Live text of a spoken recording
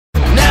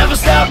never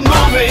stop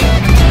moving.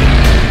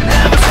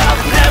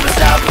 Never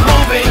stop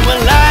moving when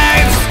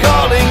life's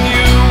calling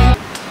you.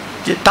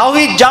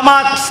 තවහිද්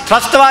Jamaath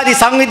ත්‍රස්තවාදී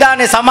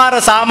සංවිධානයේ සමහර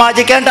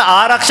සමාජිකයන්ට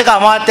ආරක්ෂක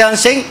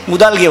අමාත්‍යාංශයෙන්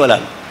මුදල් ගෙවලා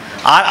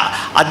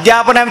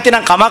අධ්‍යාපන ඇමති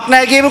නම් කමක්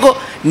නැහැ කියමුකෝ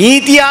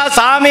නීතිය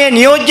සාමයේ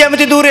නියෝජ්‍ය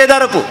ඇමති ධූරය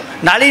දරපු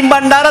නලින්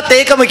බණ්ඩාරත්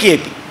ඒකම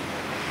කියපි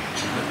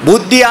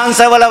බුද්ධි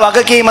අංශවල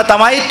වගකීම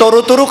තමයි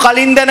තොරතුරු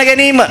කලින් දැන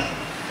ගැනීම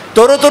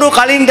තොරතුරු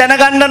කලින්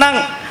දැනගන්න නම්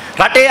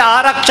රටේ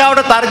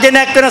ආරක්ෂාවට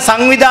තර්ජනයක් වෙන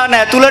සංවිධාන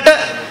ඇතුළට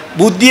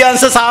බුද්ධි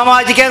අංශ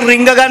සමාජිකයන්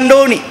රිංග ගන්න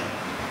ඕනි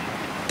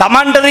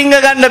Tamanට රිංග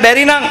ගන්න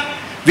බැරි නම්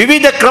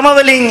විවිධ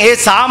ක්‍රමවලින් ඒ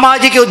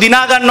සමාජිකයෝ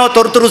දිනා ගන්නව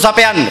තොරතුරු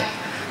සපයන්න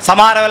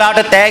සමහර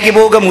වෙලාවට තෑගි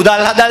භෝග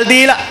මුදල් හදල්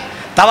දීලා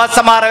තවත්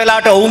සමහර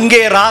වෙලාවට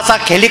ඔවුන්ගේ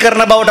රාසක් හෙලි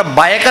කරන බවට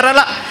බය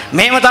කරලා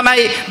මේව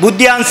තමයි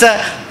බුද්ධ්‍යංශ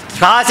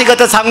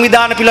රාශිගත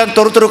සංවිධාන පිළිබඳ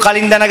තොරතුරු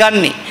කලින්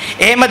දැනගන්නේ.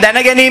 එහෙම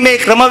දැනගැනීමේ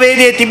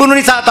ක්‍රමවේදයේ තිබුණු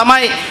නිසා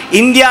තමයි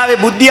ඉන්දියාවේ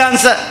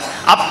බුද්ධ්‍යංශ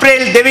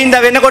අප්‍රේල් 2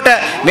 වෙනිදා වෙනකොට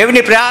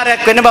මෙවැනි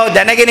ප්‍රහාරයක් වෙන බව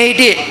දැනගෙන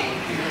හිටියේ.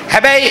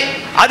 හැබැයි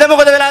අද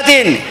මොකද වෙලා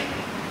තියෙන්නේ?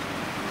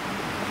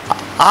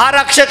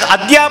 ආරක්ෂක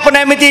අධ්‍යාපන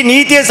ඇමති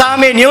නීතිය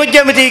සාමයේ නියෝජ්‍ය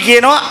ඇමති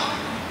කියනවා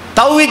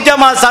තවහිද්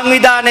ජමාත්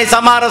සංවිධානයේ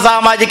සමහර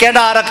සමාජිකයන්ට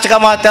ආරක්ෂක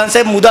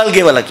අමාත්‍යාංශයෙන් මුදල්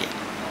ගෙවලා කියලා.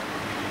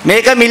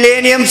 මේක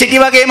මිලේනියම් සිටි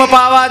වගේම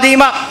පාවා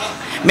දීමක්.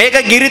 මේක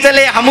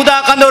ගිරිතලේ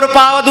හමුදා කඳවුර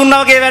පාවා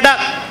දුන්නා වගේ වැඩක්.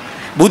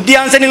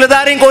 බුද්ධ්‍යංශ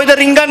නිලධාරීන් කොයිද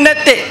රින්ගන්නේ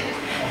නැත්තේ?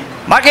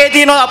 මගේ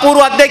තියෙන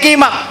අපූර්ව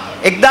අත්දැකීමක්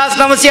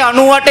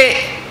 1998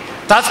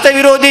 ත්‍රස්ත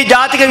විරෝධී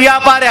ජාතික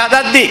ව්‍යාපාරය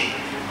හදද්දී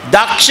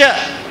දක්ෂ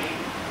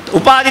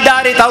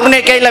උපාධිධාරී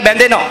තරුණයෙක් ඇවිල්ලා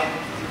බැඳෙනවා.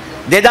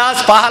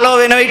 2015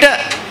 වෙන විට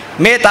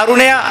මේ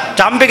තරුණයා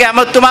චම්පික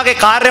ඇමතුමාගේ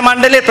කාර්ය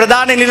මණ්ඩලයේ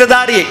ප්‍රධාන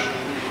නිලධාරියෙක්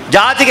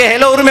ජාතික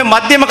හෙළ උරුමේ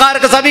මධ්‍යම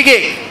කාරක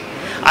සභිකයෙක්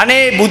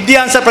අනේ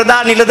බුද්ධ්‍යංශ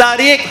ප්‍රධාන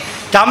නිලධාරියෙක්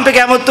චම්පික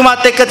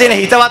ඇමතුමාත් එක්ක තියෙන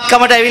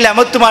හිතවත්කමට ඇවිල්ලා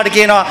ඇමතුමාට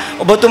කියනවා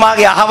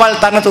ඔබතුමාගේ අහවල්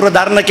තනතුර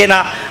දරන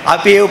කෙනා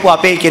අපි එවපු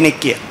අපේ කෙනෙක්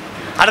කියලා.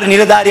 අර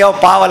නිලධාරියව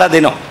පාවලා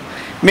දෙනවා.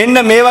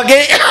 මෙන්න මේ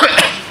වගේ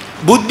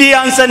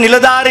බුද්ධ්‍යංශ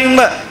නිලධාරීන්ව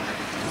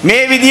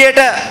මේ විදියට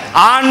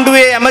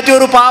ආණ්ඩුවේ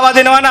ඇමතිවරු පාවා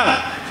දෙනවා නම්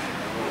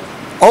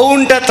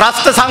ඔවුන්ට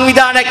ත්‍රස්ත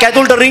සංවිධානයක්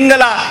ඇතුළට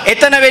රිංගලා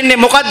එතන වෙන්නේ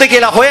මොකද්ද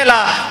කියලා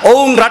හොයලා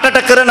ඔවුන්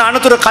රටට කරන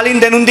අනතුරු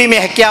කලින් දැනුම් දීමේ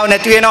හැකියාව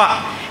නැති වෙනවා.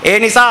 ඒ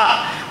නිසා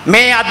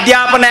මේ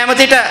අධ්‍යාපන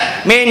ඇමතිට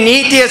මේ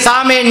නීතිය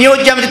සාමයේ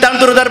නියෝජ්‍ය ඇමති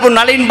තනතුරු දරපු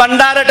නලින්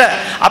බණ්ඩාරට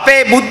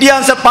අපේ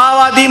බුද්ධ්‍යංශ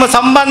පාවා දීම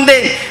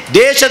සම්බන්ධයෙන්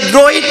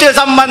දේශද්‍රෝහීත්වය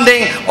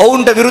සම්බන්ධයෙන්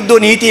ඔවුන්ට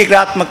විරුද්ධව නීතිය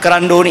ක්‍රියාත්මක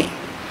කරන්න ඕනි.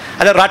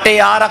 අද රටේ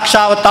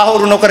ආරක්ෂාව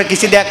තහවුරු නොකර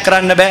කිසි දෙයක්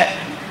කරන්න බෑ.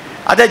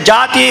 අද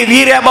ජාතියේ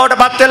වීරයා බවට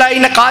පත් වෙලා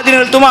ඉන්න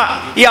කාදිනල්තුමා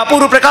ඊ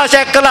අපූර්ව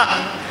ප්‍රකාශයක් කළා.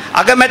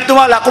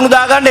 අගමැතිතුමා ලකුණු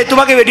දාගන්න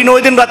එතුමාගේ වෙඩි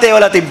නෝදින රතේ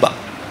වල තිබ්බා.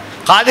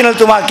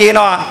 කාදිනල්තුමා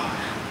කියනවා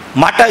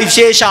මට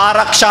විශේෂ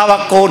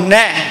ආරක්ෂාවක් ඕනේ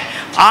නැහැ.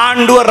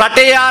 ආණ්ඩුව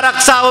රටේ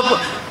ආරක්ෂාව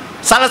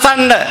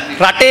සලසන්න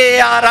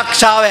රටේ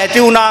ආරක්ෂාව ඇති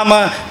වුණාම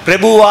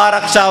ප්‍රභූ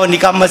ආරක්ෂාව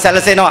නිකම්ම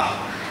සැලසෙනවා.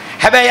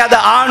 හැබැයි අද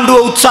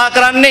ආණ්ඩුව උත්සාහ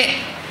කරන්නේ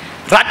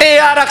රටේ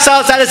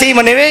ආරක්ෂාව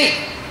සැලසීම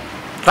නෙවෙයි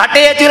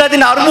රටේ ඇතිවලා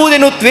තියෙන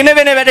අර්බුදෙනුත් වෙන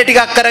වැඩ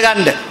ටිකක්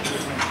කරගන්න.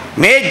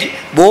 මේ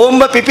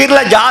බෝම්බ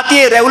පිපිරලා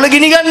ජාතියේ රැවුල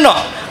ගිනි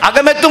ගන්නවා.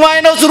 අගමැතිතුමා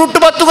එනවා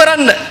සුරුට්ටුපත්තු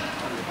කරන්න.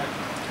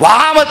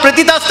 වහාම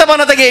ප්‍රතිතස්ත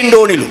පනත ගේන්න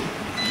ඕනිලු.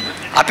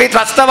 අපි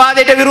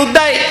ත්‍රස්තවාදයට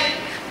විරුද්ධයි.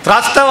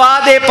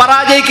 ත්‍රස්තවාදයේ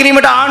පරාජය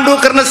කිරීමට ආණ්ඩුව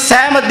කරන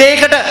සෑම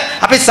දෙයකට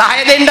අපි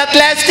සහාය දෙන්නත්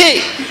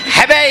ලෑස්තියි.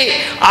 හැබැයි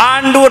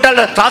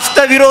ආණ්ඩුවට ත්‍රස්ත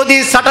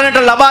විරෝධී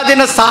සටනට ලබා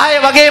දෙන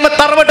සහාය වගේම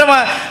තරමටම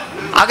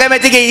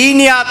අගමැතිගේ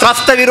ඊනියා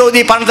ත්‍රස්ත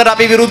විරෝධී පනතට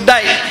අපි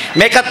විරුද්ධයි.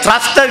 මේක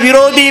ත්‍රස්ත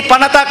විරෝධී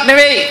පනතක්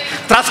නෙවෙයි.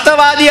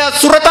 ත්‍රස්තවාදියා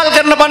සුරතල්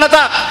කරන පනතක්.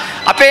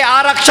 අපේ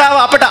ආරක්ෂාව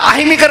අපට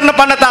අහිමි කරන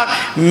පනතක්.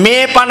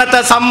 මේ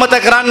පනත සම්මත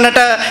කරන්නට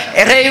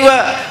එරෙහිව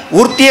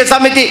වෘත්තීය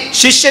සමිති,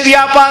 ශිෂ්‍ය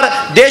ව්‍යාපාර,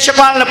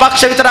 දේශපාලන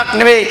පක්ෂ විතරක්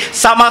නෙවෙයි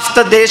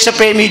සමස්ත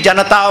දේශප්‍රේමී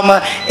ජනතාවම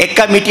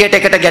එක මිටියට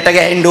එකට ගැට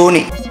ගැහෙන්න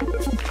ඕනි.